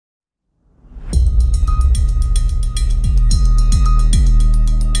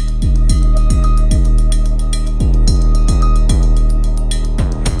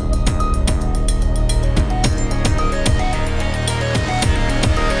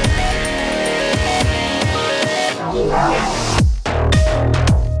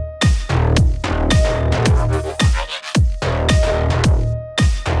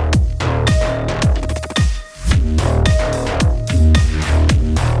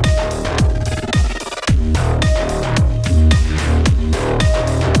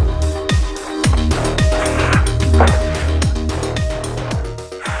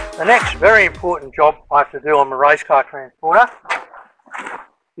next very important job I have to do on my race car transporter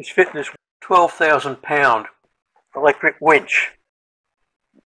is fit this 12,000 pound electric winch.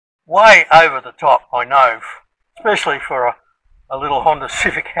 Way over the top, I know, especially for a little Honda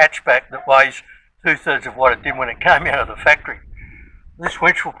Civic hatchback that weighs 2/3 of what it did when it came out of the factory. This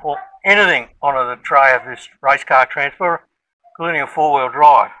winch will pull anything onto the tray of this race car transporter, including a four-wheel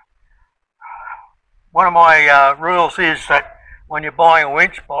drive. One of my rules is that when you're buying a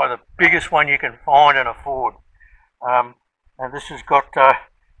winch, buy the biggest one you can find and afford. And this has got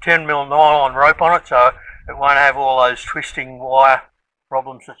 10mm nylon rope on it, so it won't have all those twisting wire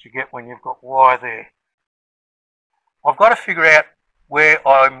problems that you get when you've got wire there. I've got to figure out where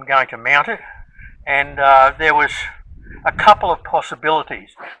I'm going to mount it, and there was a couple of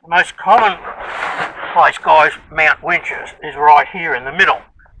possibilities. The most common place guys mount winches is right here in the middle.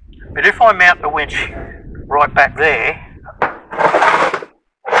 But if I mount the winch right back there,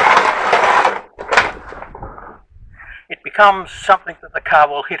 it becomes something that the car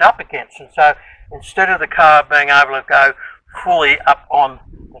will hit up against, and so instead of the car being able to go fully up on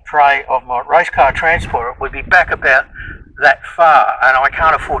the tray of my race car transporter, it would be back about that far, and I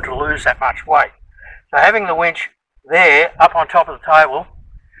can't afford to lose that much weight. So having the winch there up on top of the table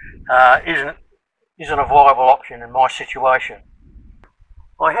isn't a viable option in my situation.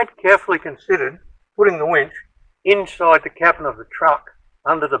 I had carefully considered putting the winch inside the cabin of the truck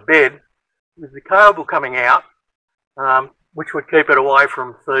under the bed with the cable coming out, which would keep it away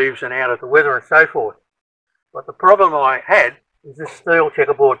from thieves and out of the weather and so forth. But the problem I had is this steel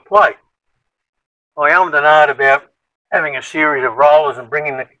checkerboard plate. I ummed and ahed about having a series of rollers and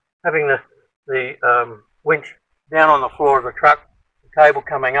having the winch down on the floor of the truck, the cable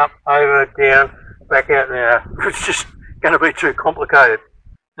coming up, over, down, back out there. It's just going to be too complicated.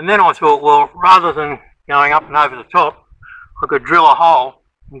 And then I thought, well, rather than going up and over the top, I could drill a hole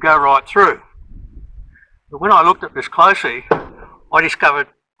and go right through. But when I looked at this closely, I discovered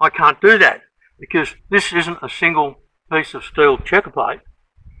I can't do that, because this isn't a single piece of steel checker plate.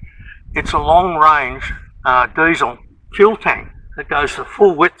 It's a long range diesel fuel tank that goes the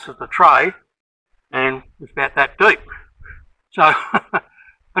full width of the tray and it's about that deep. So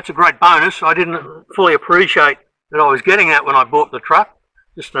that's a great bonus. I didn't fully appreciate that I was getting that when I bought the truck,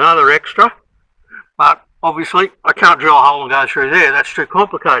 just another extra. But obviously I can't drill a hole and go through there, that's too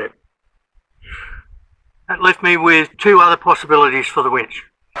complicated. That left me with two other possibilities for the winch.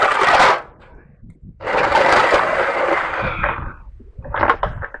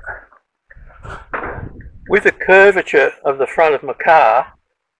 With the curvature of the front of my car,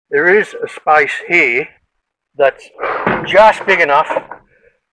 there is a space here that's just big enough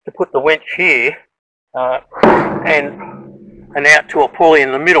to put the winch here and out to a pulley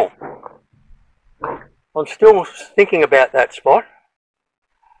in the middle. I'm still thinking about that spot,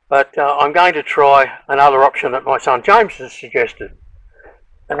 but I'm going to try another option that my son James has suggested,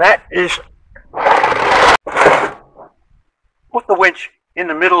 and that is put the winch in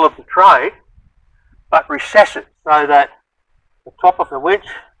the middle of the tray but recess it so that the top of the winch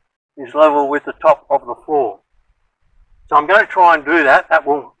is level with the top of the floor. So I'm going to try and do that. That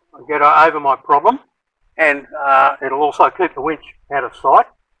will get over my problem, and it'll also keep the winch out of sight.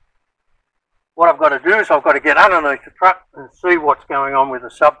 What I've got to do is I've got to get underneath the truck and see what's going on with the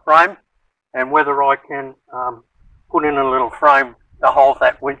subframe and whether I can put in a little frame to hold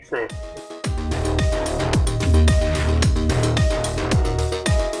that winch there.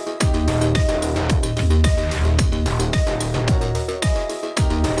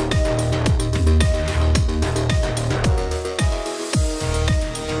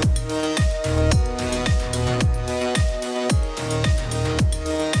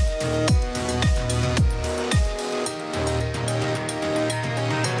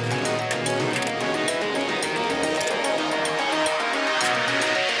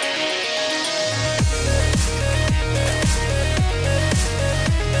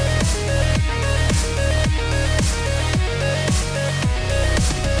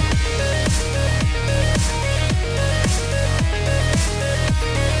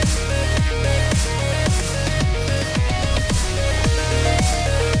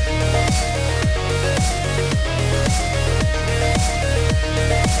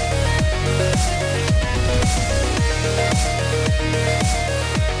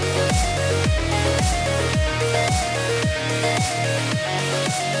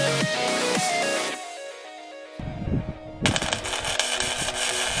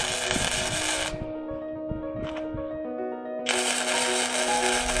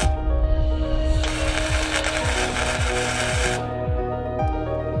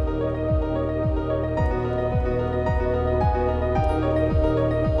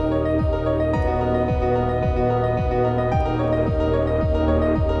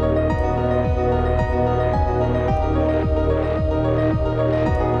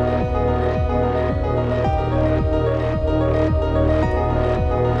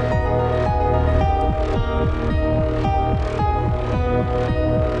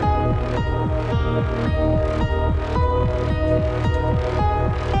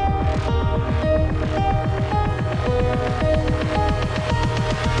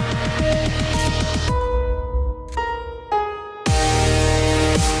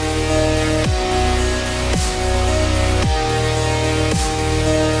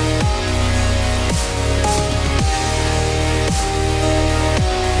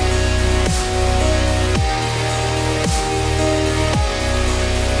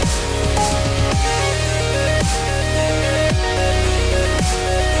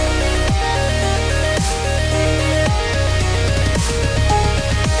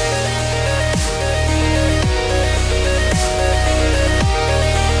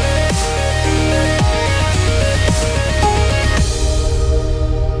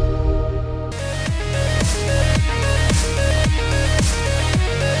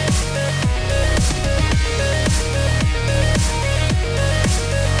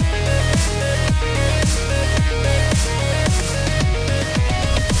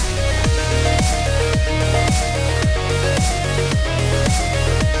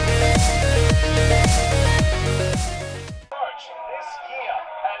 year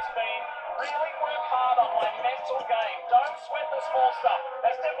has been really work hard on my mental game. Don't sweat the small stuff.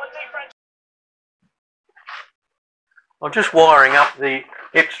 There's different differentiation. I'm just wiring up the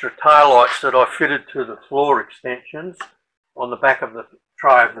extra taillights that I fitted to the floor extensions on the back of the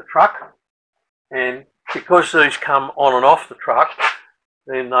tray of the truck, and because these come on and off the truck,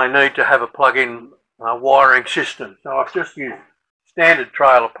 then they need to have a plug-in wiring system. So I've just used standard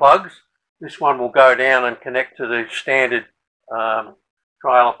trailer plugs. This one will go down and connect to the standard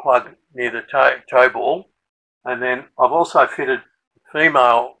trailer plug near the toe ball, and then I've also fitted a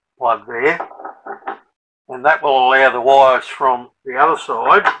female plug there, and that will allow the wires from the other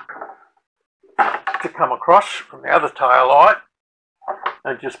side to come across from the other tail light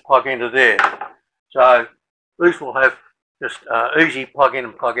and just plug into there. So these will have just easy plug in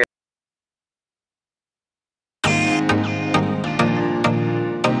and plug out.